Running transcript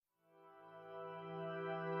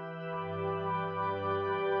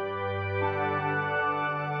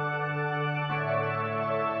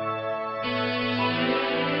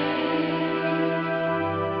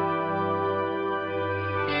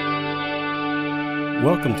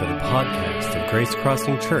Welcome to the podcast of Grace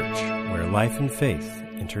Crossing Church, where life and faith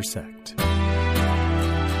intersect.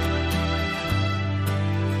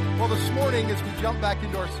 Well, this morning, as we jump back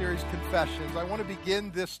into our series, Confessions, I want to begin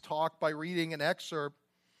this talk by reading an excerpt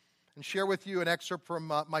and share with you an excerpt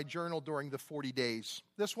from my journal during the 40 days.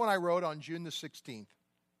 This one I wrote on June the 16th.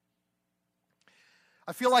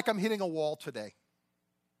 I feel like I'm hitting a wall today.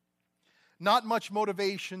 Not much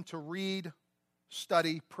motivation to read,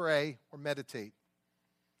 study, pray, or meditate.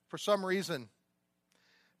 For some reason,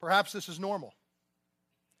 perhaps this is normal.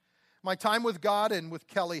 My time with God and with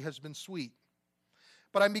Kelly has been sweet,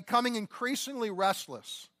 but I'm becoming increasingly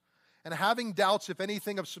restless and having doubts if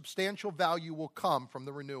anything of substantial value will come from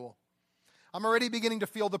the renewal. I'm already beginning to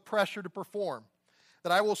feel the pressure to perform,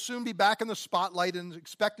 that I will soon be back in the spotlight and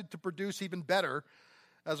expected to produce even better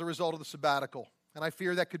as a result of the sabbatical. And I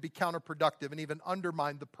fear that could be counterproductive and even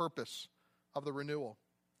undermine the purpose of the renewal.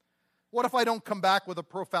 What if I don't come back with a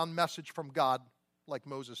profound message from God like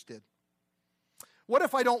Moses did? What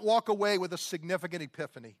if I don't walk away with a significant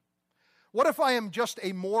epiphany? What if I am just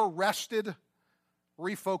a more rested,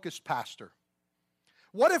 refocused pastor?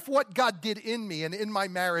 What if what God did in me and in my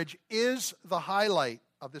marriage is the highlight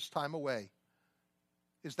of this time away?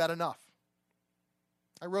 Is that enough?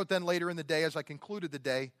 I wrote then later in the day as I concluded the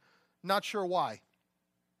day, not sure why.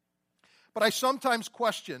 But I sometimes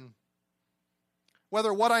question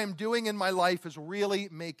whether what I am doing in my life is really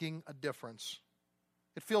making a difference.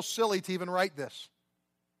 It feels silly to even write this.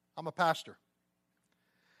 I'm a pastor.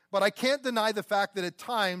 But I can't deny the fact that at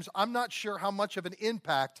times I'm not sure how much of an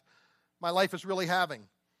impact my life is really having.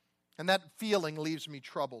 And that feeling leaves me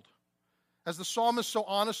troubled. As the psalmist so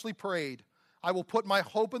honestly prayed, I will put my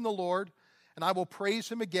hope in the Lord and I will praise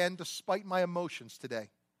Him again despite my emotions today.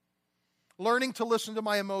 Learning to listen to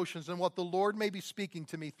my emotions and what the Lord may be speaking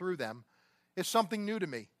to me through them is something new to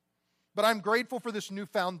me. But I'm grateful for this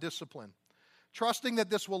newfound discipline, trusting that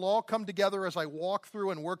this will all come together as I walk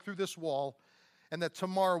through and work through this wall, and that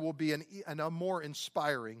tomorrow will be a more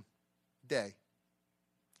inspiring day.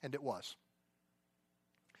 And it was.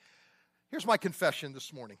 Here's my confession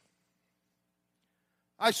this morning.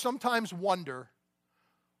 I sometimes wonder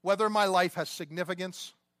whether my life has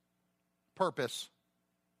significance, purpose,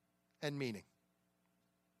 and meaning.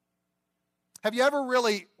 Have you ever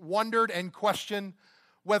really wondered and questioned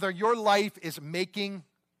whether your life is making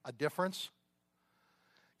a difference?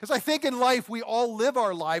 Because I think in life we all live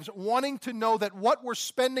our lives wanting to know that what we're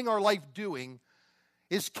spending our life doing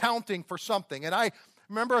is counting for something. And I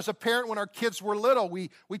remember as a parent when our kids were little,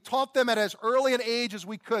 we taught them at as early an age as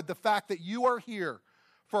we could the fact that you are here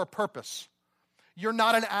for a purpose. You're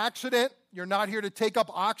not an accident. You're not here to take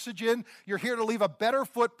up oxygen. You're here to leave a better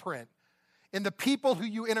footprint in the people who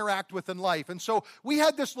you interact with in life. And so we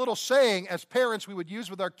had this little saying as parents we would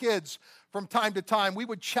use with our kids from time to time. We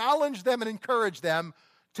would challenge them and encourage them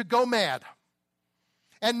to go mad.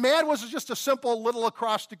 And mad was just a simple little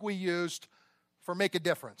acrostic we used for make a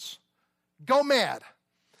difference. Go mad.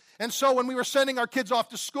 And so when we were sending our kids off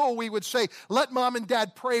to school, we would say, let mom and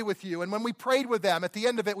dad pray with you. And when we prayed with them, at the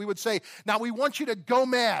end of it, we would say, now we want you to go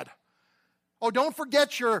mad. Oh, don't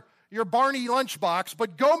forget your Barney lunchbox,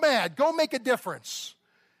 but go mad. Go make a difference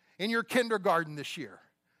in your kindergarten this year.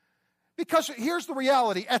 Because here's the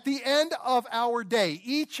reality. At the end of our day,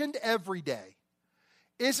 each and every day,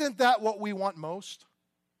 isn't that what we want most?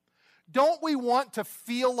 Don't we want to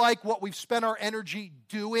feel like what we've spent our energy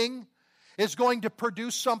doing is going to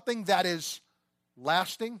produce something that is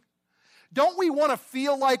lasting? Don't we want to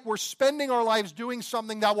feel like we're spending our lives doing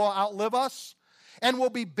something that will outlive us and will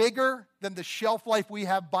be bigger than the shelf life we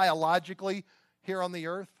have biologically here on the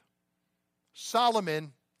earth?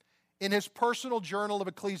 Solomon, in his personal journal of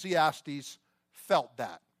Ecclesiastes, felt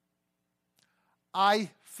that. I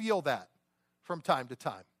feel that from time to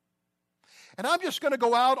time. And I'm just going to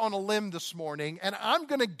go out on a limb this morning, and I'm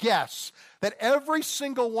going to guess that every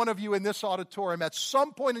single one of you in this auditorium at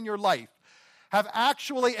some point in your life have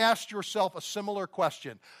actually asked yourself a similar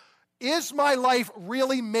question. Is my life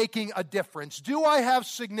really making a difference? Do I have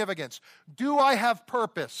significance? Do I have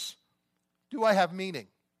purpose? Do I have meaning?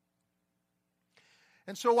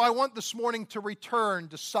 And so I want this morning to return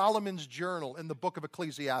to Solomon's journal in the book of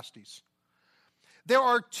Ecclesiastes. There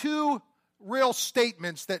are two real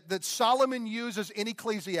statements that Solomon uses in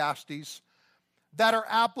Ecclesiastes that are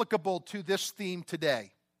applicable to this theme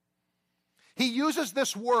today. He uses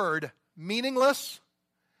this word, meaningless,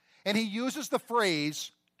 and he uses the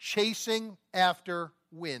phrase, chasing after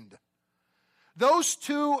wind. Those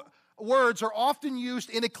two words are often used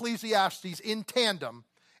in Ecclesiastes in tandem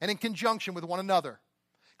and in conjunction with one another.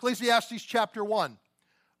 Ecclesiastes chapter 1,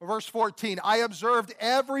 verse 14, I observed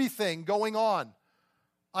everything going on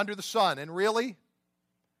under the sun. And really,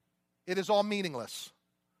 it is all meaningless,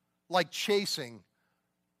 like chasing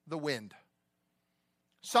the wind.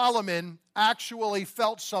 Solomon actually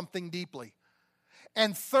felt something deeply.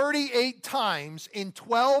 And 38 times in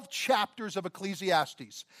 12 chapters of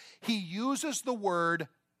Ecclesiastes, he uses the word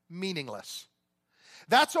meaningless.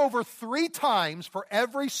 That's over 3 times for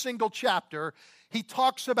every single chapter he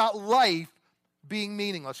talks about life being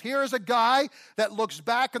meaningless. Here is a guy that looks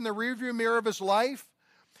back in the rearview mirror of his life,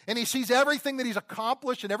 and he sees everything that he's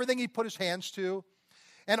accomplished and everything he put his hands to,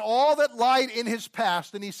 and all that lied in his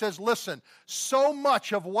past, and he says, listen, so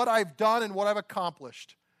much of what I've done and what I've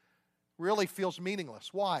accomplished really feels meaningless.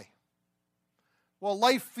 Why? Well,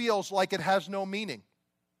 life feels like it has no meaning.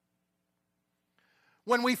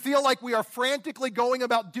 When we feel like we are frantically going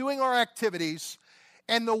about doing our activities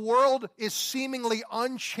and the world is seemingly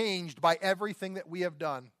unchanged by everything that we have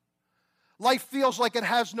done. Life feels like it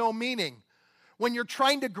has no meaning. When you're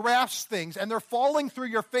trying to grasp things and they're falling through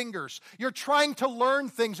your fingers, you're trying to learn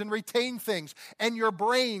things and retain things, and your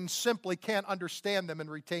brain simply can't understand them and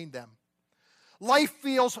retain them. Life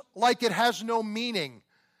feels like it has no meaning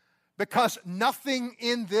because nothing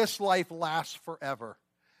in this life lasts forever.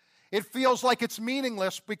 It feels like it's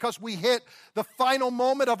meaningless because we hit the final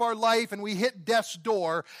moment of our life and we hit death's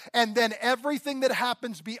door, and then everything that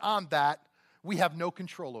happens beyond that, we have no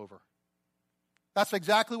control over. That's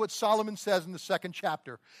exactly what Solomon says in the 2nd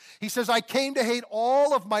chapter. He says, I came to hate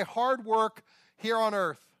all of my hard work here on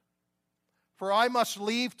earth, for I must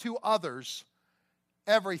leave to others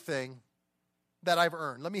everything that I've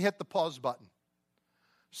earned. Let me hit the pause button.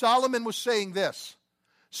 Solomon was saying this: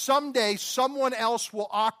 someday someone else will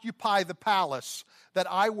occupy the palace that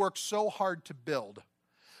I worked so hard to build.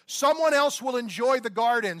 Someone else will enjoy the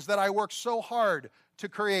gardens that I worked so hard to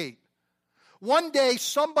create. One day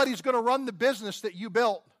somebody's going to run the business that you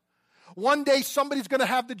built. One day somebody's going to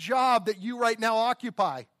have the job that you right now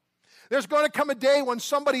occupy. There's going to come a day when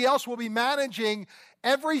somebody else will be managing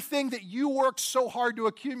everything that you worked so hard to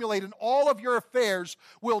accumulate, and all of your affairs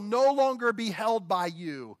will no longer be held by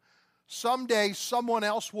you. Someday, someone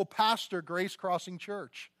else will pastor Grace Crossing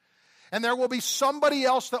Church. And there will be somebody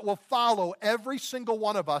else that will follow every single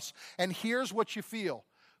one of us. And here's what you feel.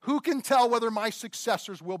 Who can tell whether my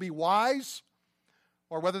successors will be wise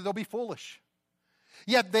or whether they'll be foolish?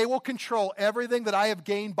 Yet they will control everything that I have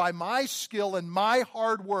gained by my skill and my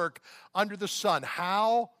hard work under the sun.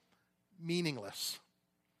 How meaningless.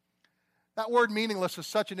 That word meaningless is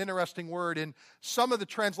such an interesting word. In some of the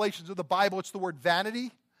translations of the Bible, it's the word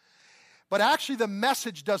vanity. But actually, the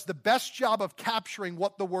Message does the best job of capturing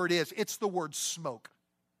what the word is. It's the word smoke.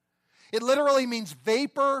 It literally means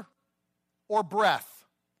vapor or breath.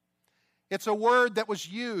 It's a word that was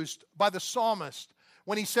used by the psalmist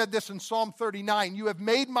when he said this in Psalm 39, you have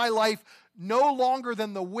made my life no longer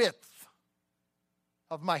than the width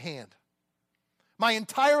of my hand. My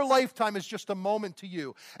entire lifetime is just a moment to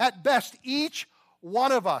you. At best, each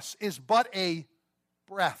one of us is but a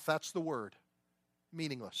breath. That's the word.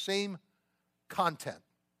 Meaningless. Same content.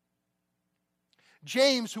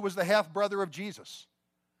 James, who was the half-brother of Jesus,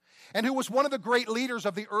 and who was one of the great leaders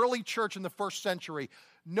of the early church in the 1st century,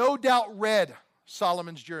 no doubt read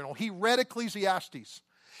Solomon's journal. He read Ecclesiastes.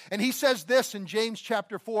 And he says this in James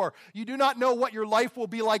chapter 4, you do not know what your life will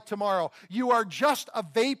be like tomorrow. You are just a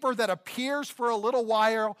vapor that appears for a little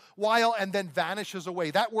while and then vanishes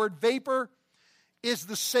away. That word vapor is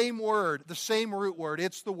the same word, the same root word.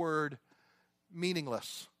 It's the word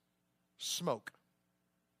meaningless, smoke.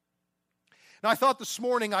 Now, I thought this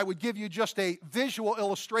morning I would give you just a visual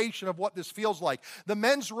illustration of what this feels like. The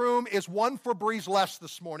men's room is 1 Febreze less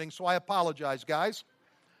this morning, so I apologize, guys.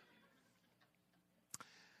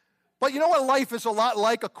 But you know what life is a lot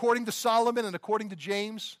like according to Solomon and according to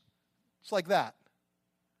James? It's like that.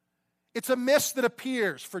 It's a mist that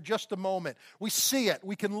appears for just a moment. We see it,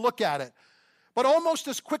 we can look at it. But almost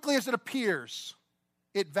as quickly as it appears,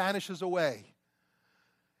 it vanishes away.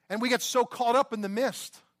 And we get so caught up in the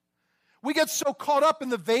mist. We get so caught up in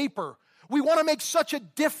the vapor. We want to make such a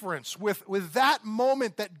difference with that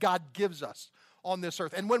moment that God gives us on this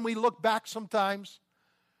earth. And when we look back sometimes,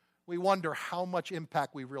 we wonder how much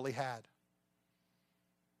impact we really had.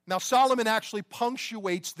 Now, Solomon actually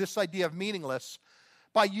punctuates this idea of meaningless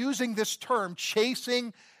by using this term,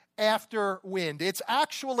 chasing after wind. It's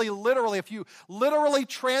actually literally, if you literally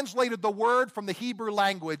translated the word from the Hebrew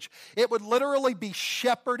language, it would literally be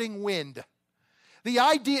shepherding wind. The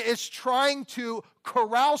idea is trying to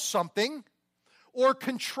corral something or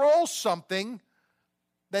control something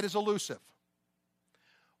that is elusive.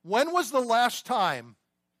 When was the last time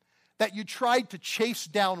that you tried to chase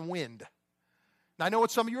down wind? Now, I know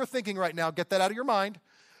what some of you are thinking right now. Get that out of your mind.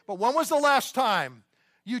 But when was the last time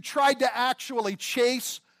you tried to actually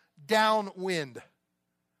chase downwind?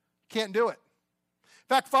 Can't do it.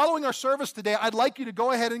 In fact, following our service today, I'd like you to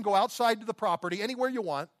go ahead and go outside to the property, anywhere you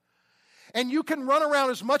want, and you can run around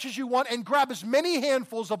as much as you want and grab as many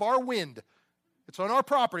handfuls of our wind. It's on our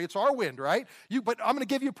property. It's our wind, right? But I'm going to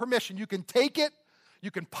give you permission. You can take it.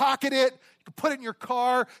 You can pocket it. You can put it in your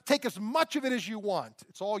car. Take as much of it as you want.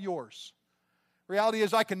 It's all yours. Reality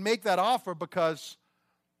is I can make that offer because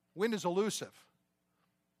wind is elusive.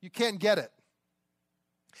 You can't get it.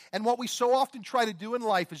 And what we so often try to do in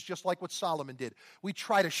life is just like what Solomon did. We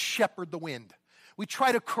try to shepherd the wind. We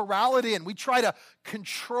try to corral it in. We try to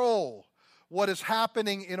control what is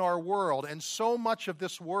happening in our world. And so much of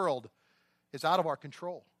this world is out of our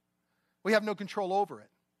control. We have no control over it.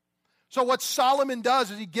 So what Solomon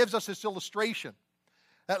does is he gives us this illustration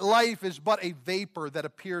that life is but a vapor that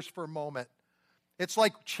appears for a moment. It's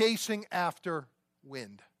like chasing after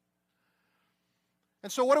wind.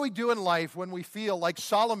 And so what do we do in life when we feel like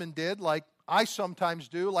Solomon did, like I sometimes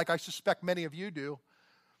do, like I suspect many of you do,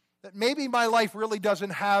 that maybe my life really doesn't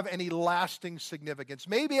have any lasting significance?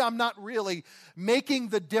 Maybe I'm not really making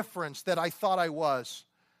the difference that I thought I was.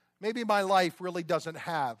 Maybe my life really doesn't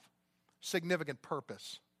have significant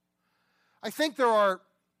purpose. I think there are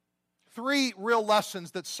 3 real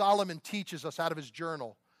lessons that Solomon teaches us out of his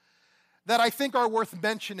journal that I think are worth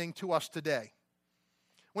mentioning to us today.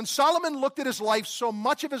 When Solomon looked at his life, so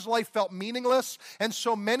much of his life felt meaningless, and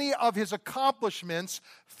so many of his accomplishments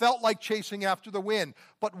felt like chasing after the wind.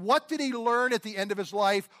 But what did he learn at the end of his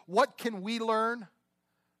life? What can we learn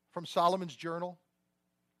from Solomon's journal?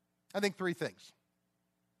 I think 3 things.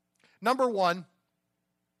 Number 1,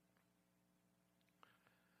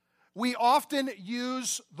 we often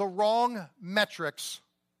use the wrong metrics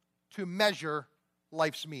to measure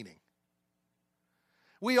life's meaning.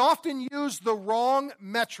 We often use the wrong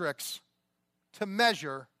metrics to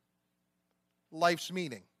measure life's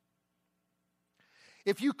meaning.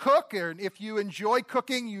 If you cook and if you enjoy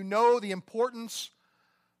cooking, you know the importance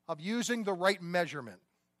of using the right measurement.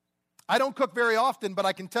 I don't cook very often, but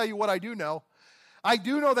I can tell you what I do know. I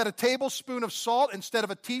do know that a tablespoon of salt instead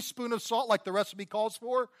of a teaspoon of salt, like the recipe calls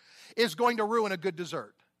for, is going to ruin a good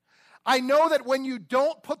dessert. I know that when you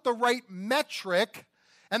don't put the right metric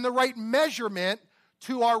and the right measurement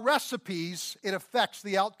to our recipes, it affects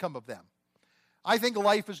the outcome of them. I think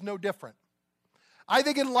life is no different. I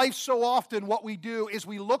think in life so often what we do is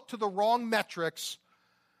we look to the wrong metrics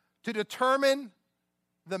to determine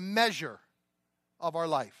the measure of our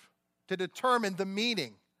life, to determine the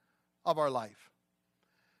meaning of our life.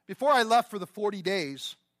 Before I left for the 40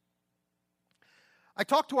 days, I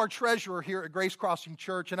talked to our treasurer here at Grace Crossing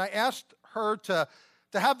Church, and I asked her to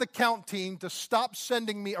have the count team to stop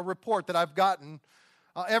sending me a report that I've gotten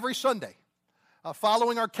every Sunday.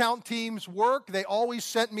 Following our count team's work, they always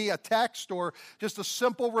sent me a text or just a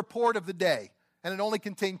simple report of the day, and it only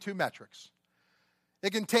contained 2 metrics.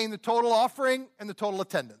 It contained the total offering and the total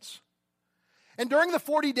attendance. And during the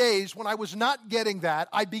 40 days, when I was not getting that,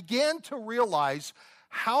 I began to realize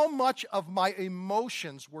how much of my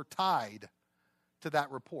emotions were tied to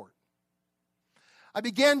that report. I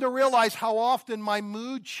began to realize how often my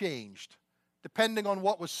mood changed depending on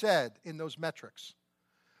what was said in those metrics.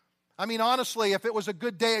 I mean, honestly, if it was a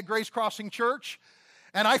good day at Grace Crossing Church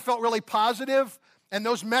and I felt really positive and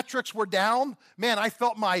those metrics were down, man, I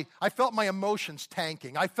felt my emotions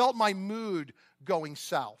tanking. I felt my mood going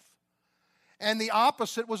south. And the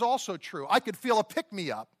opposite was also true. I could feel a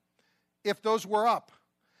pick-me-up if those were up.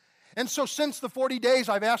 And so since the 40 days,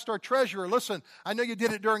 I've asked our treasurer, listen, I know you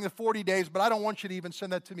did it during the 40 days, but I don't want you to even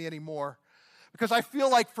send that to me anymore. Because I feel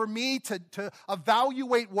like for me to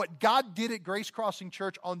evaluate what God did at Grace Crossing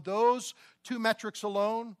Church on those 2 metrics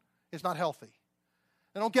alone is not healthy.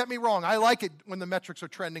 And don't get me wrong, I like it when the metrics are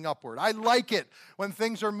trending upward. I like it when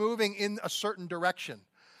things are moving in a certain direction.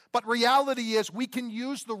 But reality is we can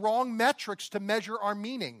use the wrong metrics to measure our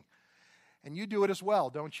meaning. And you do it as well,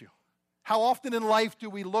 don't you? How often in life do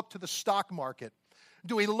we look to the stock market?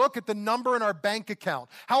 Do we look at the number in our bank account?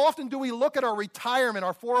 How often do we look at our retirement,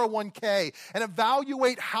 our 401k, and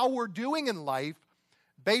evaluate how we're doing in life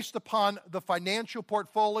based upon the financial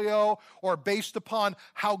portfolio or based upon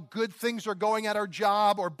how good things are going at our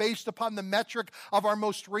job or based upon the metric of our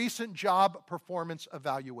most recent job performance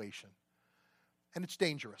evaluation? And it's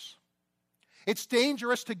dangerous. It's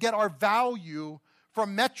dangerous to get our value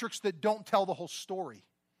from metrics that don't tell the whole story.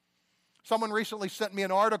 Someone recently sent me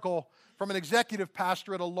an article from an executive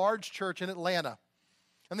pastor at a large church in Atlanta.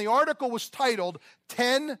 And the article was titled,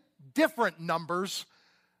 10 Different Numbers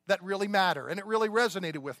that really matter. And it really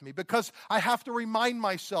resonated with me because I have to remind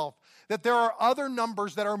myself that there are other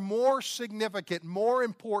numbers that are more significant, more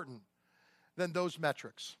important than those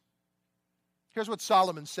metrics. Here's what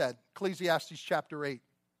Solomon said, Ecclesiastes chapter 8.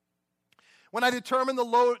 When I determined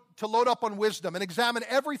to load up on wisdom and examine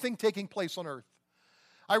everything taking place on earth,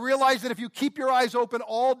 I realized that if you keep your eyes open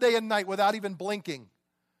all day and night without even blinking,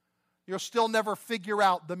 you'll still never figure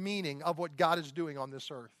out the meaning of what God is doing on this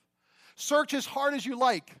earth. Search as hard as you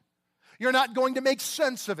like. You're not going to make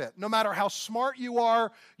sense of it. No matter how smart you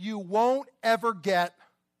are, you won't ever get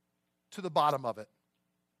to the bottom of it.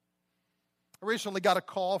 I recently got a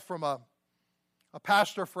call from a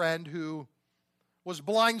pastor friend who was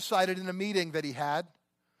blindsided in a meeting that he had.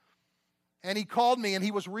 And he called me and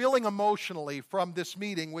he was reeling emotionally from this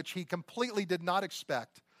meeting, which he completely did not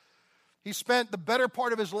expect. He spent the better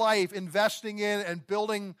part of his life investing in and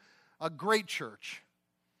building a great church.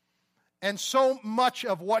 And so much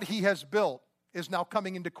of what he has built is now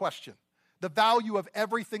coming into question. The value of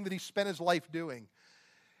everything that he spent his life doing.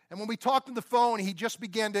 And when we talked on the phone, he just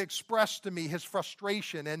began to express to me his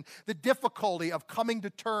frustration and the difficulty of coming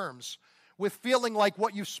to terms with feeling like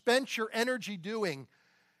what you spent your energy doing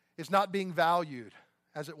is not being valued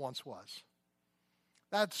as it once was.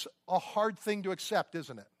 That's a hard thing to accept,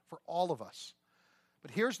 isn't it, for all of us?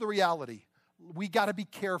 But here's the reality. We got to be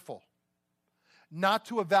careful not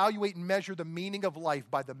to evaluate and measure the meaning of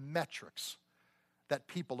life by the metrics that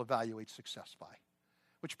people evaluate success by.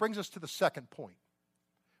 Which brings us to the second point,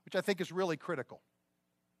 which I think is really critical.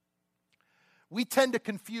 We tend to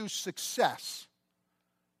confuse success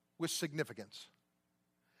with significance.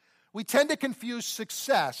 We tend to confuse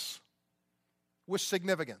success with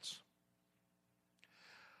significance.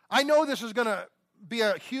 I know this is going to be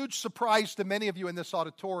a huge surprise to many of you in this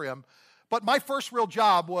auditorium, but my first real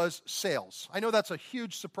job was sales. I know that's a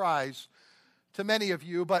huge surprise to many of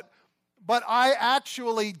you, but I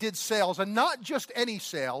actually did sales, and not just any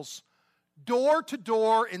sales,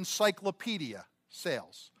 door-to-door encyclopedia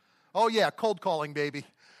sales. Oh yeah, cold calling, baby.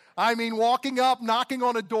 I mean, walking up, knocking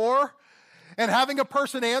on a door, and having a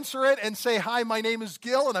person answer it and say, "Hi, my name is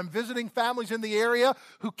Gil, and I'm visiting families in the area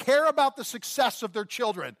who care about the success of their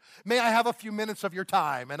children. May I have a few minutes of your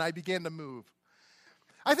time?" And I began to move.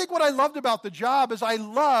 I think what I loved about the job is I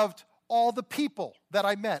loved all the people that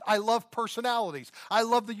I met. I love personalities. I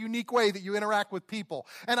love the unique way that you interact with people.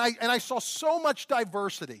 And I saw so much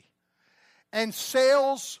diversity. And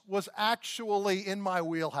sales was actually in my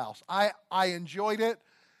wheelhouse. I enjoyed it,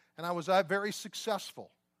 and I was very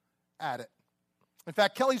successful at it. In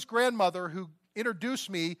fact, Kelly's grandmother, who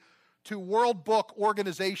introduced me to World Book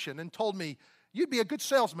Organization and told me, "You'd be a good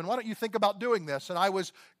salesman. Why don't you think about doing this?" And I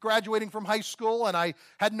was graduating from high school, and I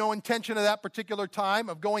had no intention at that particular time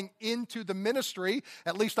of going into the ministry.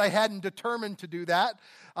 At least I hadn't determined to do that.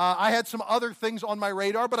 I had some other things on my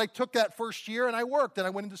radar, but I took that first year, and I worked, and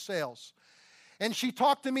I went into sales. And she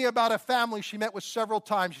talked to me about a family she met with several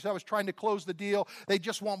times. She said, "I was trying to close the deal. They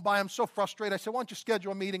just won't buy. I'm so frustrated." I said, "Why don't you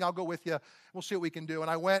schedule a meeting? I'll go with you. We'll see what we can do." And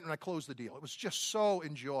I went, and I closed the deal. It was just so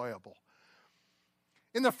enjoyable.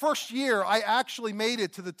 In the first year, I actually made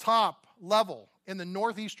it to the top level in the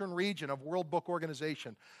northeastern region of World Book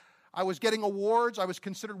Organization. I was getting awards. I was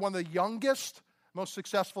considered one of the youngest, most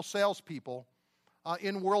successful salespeople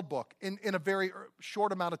in World Book in a very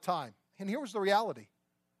short amount of time. And here was the reality.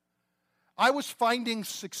 I was finding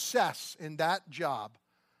success in that job,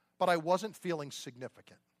 but I wasn't feeling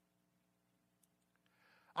significant.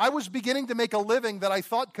 I was beginning to make a living that I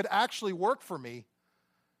thought could actually work for me,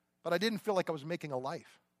 but I didn't feel like I was making a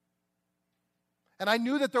life. And I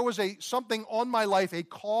knew that there was something on my life, a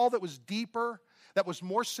call that was deeper, that was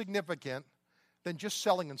more significant than just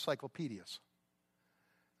selling encyclopedias.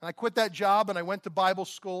 And I quit that job, and I went to Bible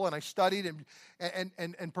school, and I studied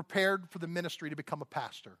and prepared for the ministry to become a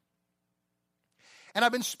pastor. And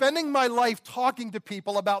I've been spending my life talking to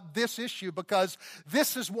people about this issue because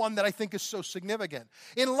this is one that I think is so significant.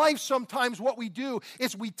 In life, sometimes what we do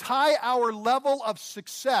is we tie our level of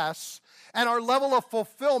success and our level of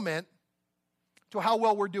fulfillment to how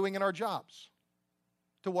well we're doing in our jobs,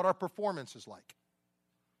 to what our performance is like.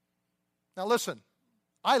 Now listen,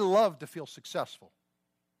 I love to feel successful.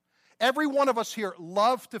 Every one of us here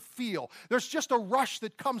love to feel. There's just a rush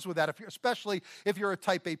that comes with that, especially if you're a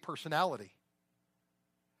type A personality.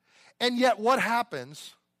 And yet, what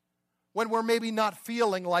happens when we're maybe not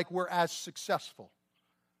feeling like we're as successful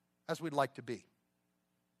as we'd like to be?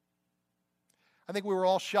 I think we were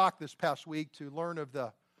all shocked this past week to learn of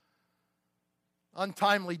the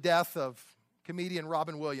untimely death of comedian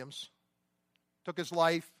Robin Williams. Took his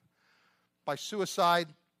life by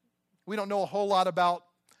suicide. We don't know a whole lot about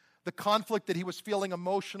the conflict that he was feeling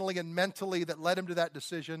emotionally and mentally that led him to that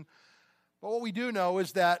decision. But what we do know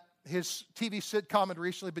is that his TV sitcom had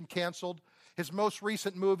recently been canceled. His most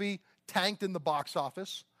recent movie tanked in the box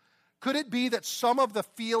office. Could it be that some of the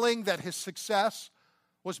feeling that his success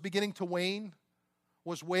was beginning to wane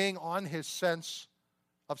was weighing on his sense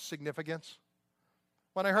of significance?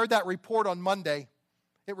 When I heard that report on Monday,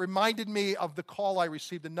 it reminded me of the call I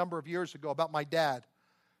received a number of years ago about my dad,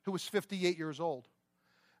 who was 58 years old.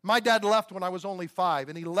 My dad left when I was only 5,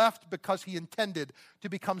 and he left because he intended to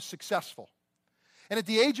become successful. And at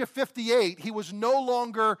the age of 58, he was no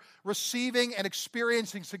longer receiving and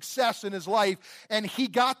experiencing success in his life, and he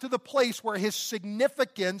got to the place where his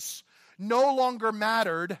significance no longer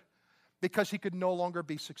mattered because he could no longer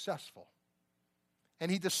be successful. And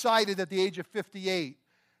he decided at the age of 58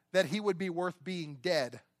 that he would be worth being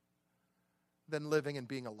dead than living and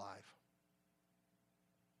being alive.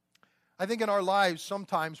 I think in our lives,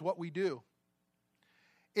 sometimes what we do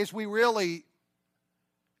is we really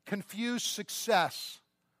confuse success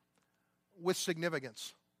with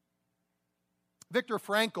significance. Viktor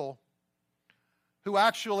Frankl, who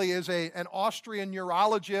actually is an Austrian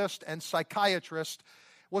neurologist and psychiatrist,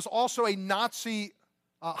 was also a Nazi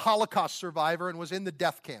Holocaust survivor and was in the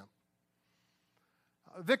death camp.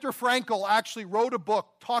 Viktor Frankl actually wrote a book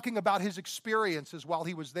talking about his experiences while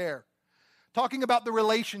he was there, talking about the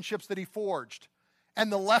relationships that he forged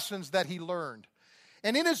and the lessons that he learned.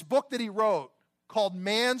 And in his book that he wrote, called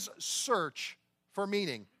Man's Search for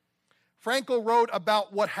Meaning, Frankl wrote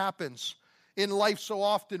about what happens in life so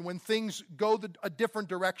often when things go a different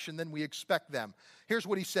direction than we expect them. Here's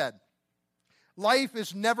what he said: life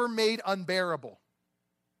is never made unbearable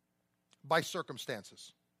by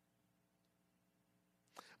circumstances,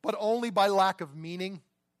 but only by lack of meaning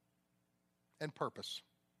and purpose.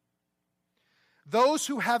 Those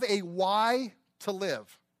who have a why to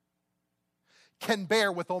live can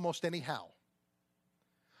bear with almost any how.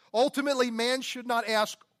 Ultimately, man should not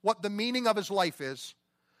ask what the meaning of his life is,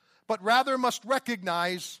 but rather must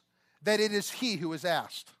recognize that it is he who is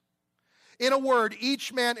asked. In a word,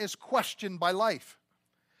 each man is questioned by life,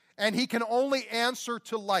 and he can only answer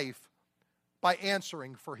to life by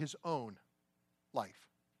answering for his own life.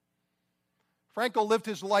 Frankl lived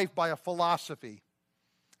his life by a philosophy,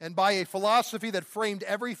 and by a philosophy that framed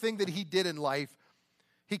everything that he did in life.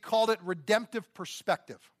 He called it redemptive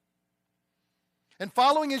perspective. And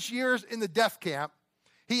following his years in the death camp,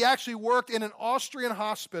 he actually worked in an Austrian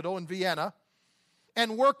hospital in Vienna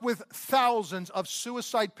and worked with thousands of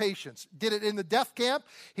suicide patients. Did it in the death camp.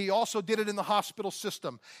 He also did it in the hospital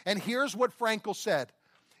system. And here's what Frankl said.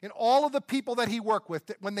 In all of the people that he worked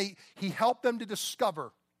with, he helped them to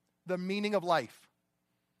discover the meaning of life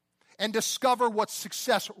and discover what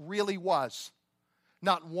success really was,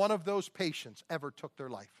 not one of those patients ever took their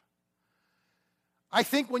life. I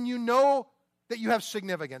think when you know that you have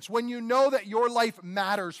significance, when you know that your life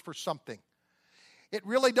matters for something, it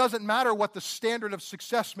really doesn't matter what the standard of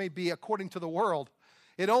success may be according to the world.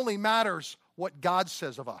 It only matters what God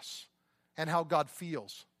says of us and how God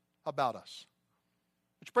feels about us.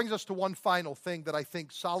 Which brings us to one final thing that I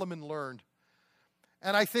think Solomon learned.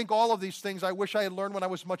 And I think all of these things I wish I had learned when I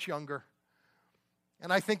was much younger.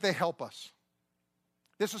 And I think they help us.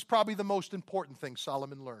 This is probably the most important thing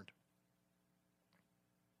Solomon learned.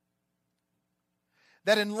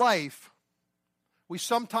 That in life, we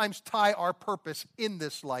sometimes tie our purpose in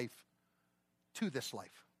this life to this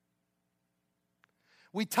life.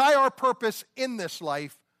 We tie our purpose in this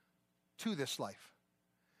life to this life.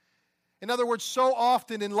 In other words, so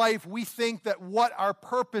often in life we think that what our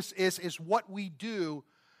purpose is what we do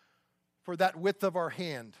for that width of our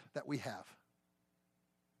hand that we have.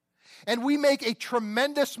 And we make a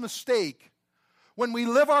tremendous mistake when we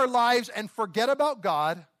live our lives and forget about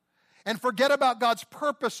God and forget about God's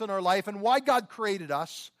purpose in our life and why God created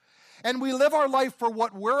us. And we live our life for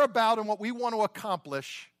what we're about and what we want to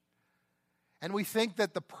accomplish. And we think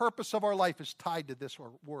that the purpose of our life is tied to this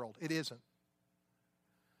world. It isn't.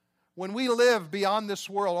 When we live beyond this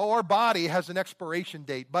world, our body has an expiration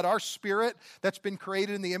date, but our spirit that's been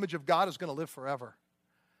created in the image of God is going to live forever.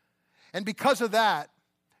 And because of that,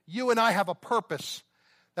 you and I have a purpose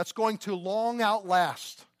that's going to long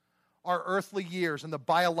outlast our earthly years and the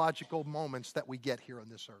biological moments that we get here on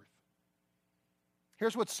this earth.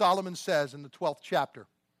 Here's what Solomon says in the 12th chapter.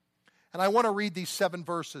 And I want to read these 7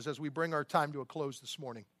 verses as we bring our time to a close this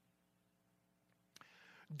morning.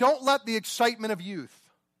 Don't let the excitement of youth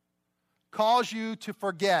cause you to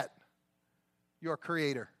forget your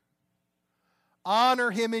Creator. Honor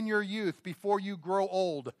Him in your youth before you grow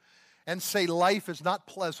old and say life is not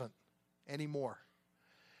pleasant anymore.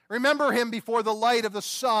 Remember him before the light of the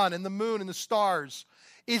sun and the moon and the stars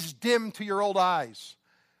is dim to your old eyes,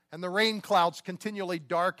 and the rain clouds continually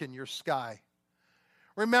darken your sky.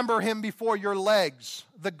 Remember him before your legs,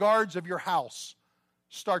 the guards of your house,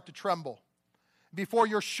 start to tremble. Before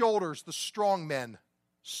your shoulders, the strong men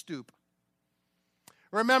stoop.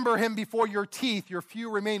 Remember him before your teeth, your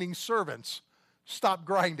few remaining servants, stop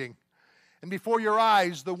grinding. And before your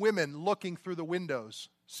eyes, the women looking through the windows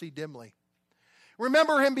see dimly.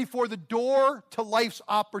 Remember him before the door to life's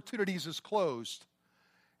opportunities is closed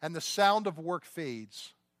and the sound of work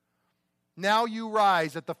fades. Now you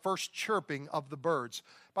rise at the first chirping of the birds.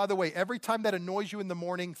 By the way, every time that annoys you in the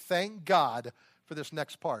morning, thank God for this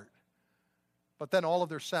next part. But then all of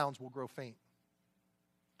their sounds will grow faint.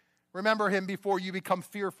 Remember him before you become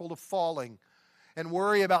fearful of falling and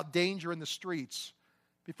worry about danger in the streets.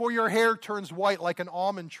 Before your hair turns white like an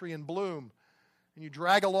almond tree in bloom and you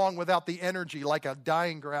drag along without the energy like a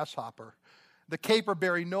dying grasshopper. The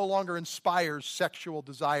caperberry no longer inspires sexual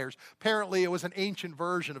desires. Apparently, it was an ancient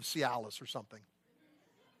version of Cialis or something.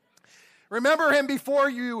 Remember him before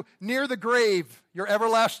you near the grave, your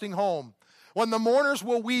everlasting home, when the mourners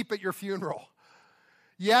will weep at your funeral.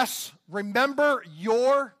 Yes, remember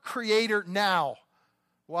your Creator now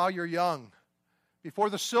while you're young, before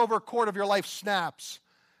the silver cord of your life snaps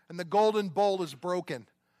and the golden bowl is broken.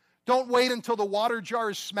 Don't wait until the water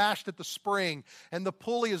jar is smashed at the spring and the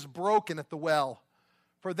pulley is broken at the well,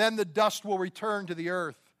 for then the dust will return to the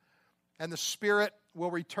earth and the spirit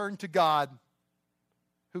will return to God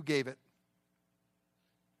who gave it.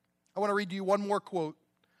 I want to read to you one more quote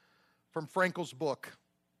from Frankl's book,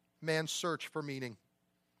 Man's Search for Meaning.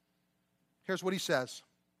 Here's what he says.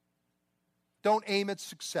 Don't aim at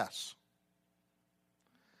success.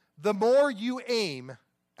 The more you aim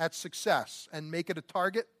at success and make it a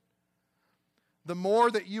target, the more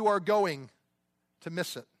that you are going to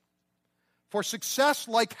miss it. For success,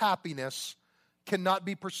 like happiness, cannot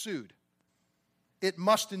be pursued. It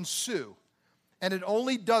must ensue, and it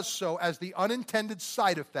only does so as the unintended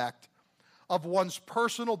side effect of one's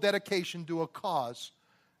personal dedication to a cause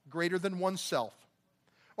greater than oneself,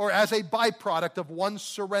 or as a byproduct of one's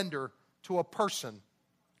surrender to a person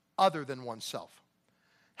other than oneself.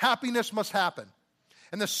 Happiness must happen.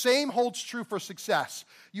 And the same holds true for success.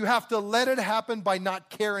 You have to let it happen by not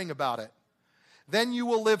caring about it. Then you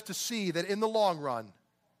will live to see that in the long run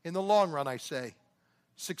I say,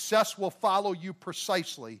 success will follow you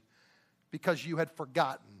precisely because you had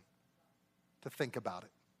forgotten to think about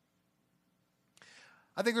it.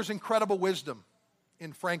 I think there's incredible wisdom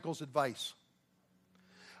in Frankl's advice,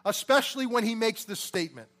 especially when he makes this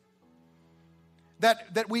statement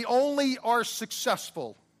that we only are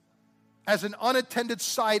successful as an unattended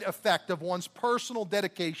side effect of one's personal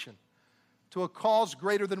dedication to a cause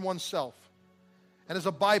greater than oneself, and as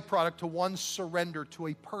a byproduct to one's surrender to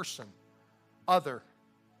a person other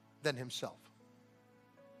than himself.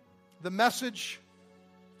 The message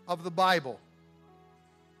of the Bible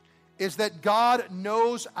is that God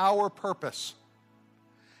knows our purpose,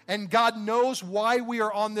 and God knows why we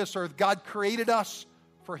are on this earth. God created us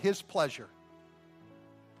for His pleasure.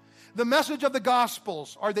 The message of the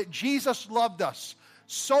Gospels are that Jesus loved us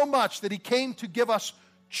so much that He came to give us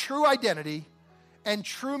true identity and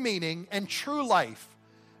true meaning and true life,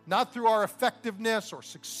 not through our effectiveness or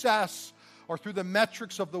success or through the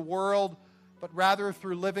metrics of the world, but rather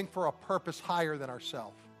through living for a purpose higher than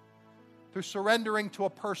ourselves, through surrendering to a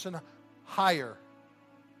person higher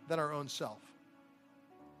than our own self,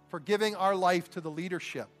 for giving our life to the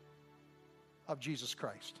leadership of Jesus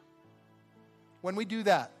Christ. When we do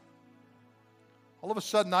that, all of a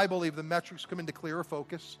sudden, I believe the metrics come into clearer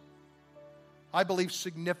focus. I believe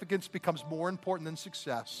significance becomes more important than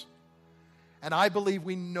success. And I believe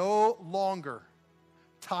we no longer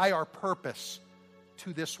tie our purpose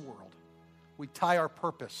to this world. We tie our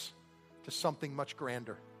purpose to something much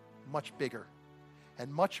grander, much bigger,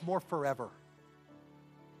 and much more forever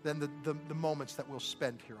than the moments that we'll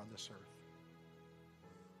spend here on this earth.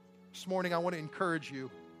 This morning, I want to encourage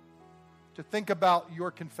you to think about your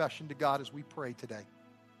confession to God as we pray today.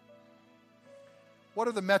 What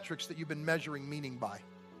are the metrics that you've been measuring meaning by?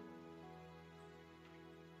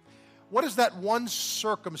 What is that one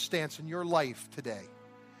circumstance in your life today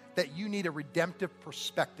that you need a redemptive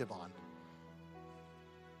perspective on?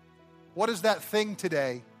 What is that thing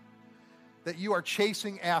today that you are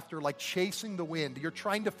chasing after, like chasing the wind? You're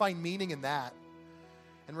trying to find meaning in that.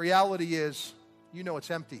 And reality is, you know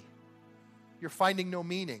it's empty. You're finding no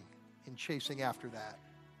meaning in chasing after that.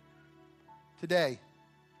 Today,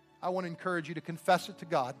 I want to encourage you to confess it to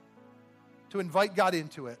God, to invite God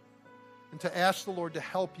into it, and to ask the Lord to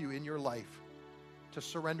help you in your life to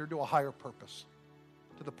surrender to a higher purpose,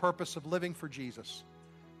 to the purpose of living for Jesus,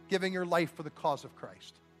 giving your life for the cause of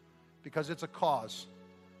Christ, because it's a cause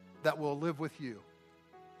that will live with you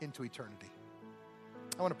into eternity.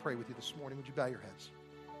 I want to pray with you this morning. Would you bow your heads?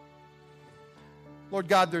 Lord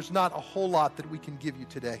God, there's not a whole lot that we can give you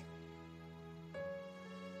today.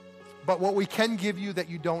 But what we can give you that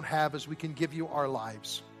you don't have is we can give you our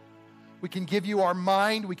lives. We can give you our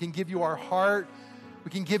mind. We can give you our heart. We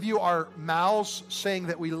can give you our mouths saying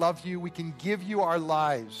that we love you. We can give you our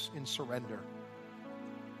lives in surrender.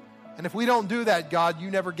 And if we don't do that, God, you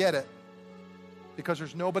never get it, because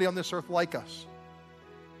there's nobody on this earth like us.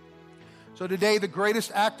 So today, the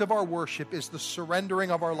greatest act of our worship is the surrendering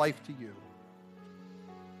of our life to you.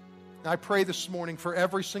 And I pray this morning for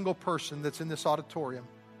every single person that's in this auditorium.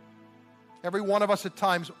 Every one of us at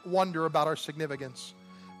times wonder about our significance.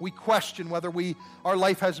 We question whether our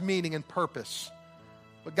life has meaning and purpose.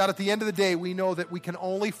 But God, at the end of the day, we know that we can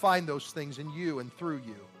only find those things in you and through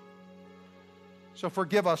you. So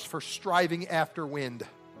forgive us for striving after wind.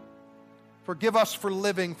 Forgive us for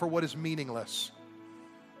living for what is meaningless.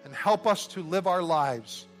 And help us to live our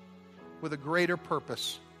lives with a greater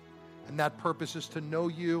purpose. And that purpose is to know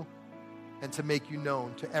you and to make you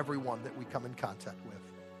known to everyone that we come in contact with.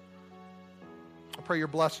 I pray your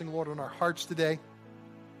blessing, Lord, on our hearts today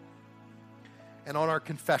and on our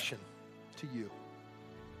confession to you.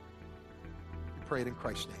 We pray it in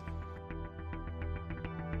Christ's name.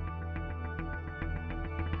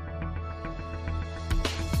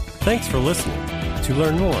 Thanks for listening. To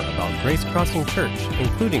learn more about Grace Crossing Church,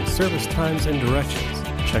 including service times and directions,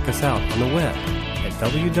 check us out on the web at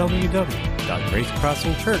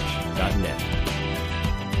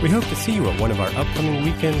www.gracecrossingchurch.net. We hope to see you at one of our upcoming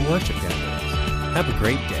weekend worship gatherings. Have a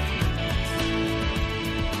great day.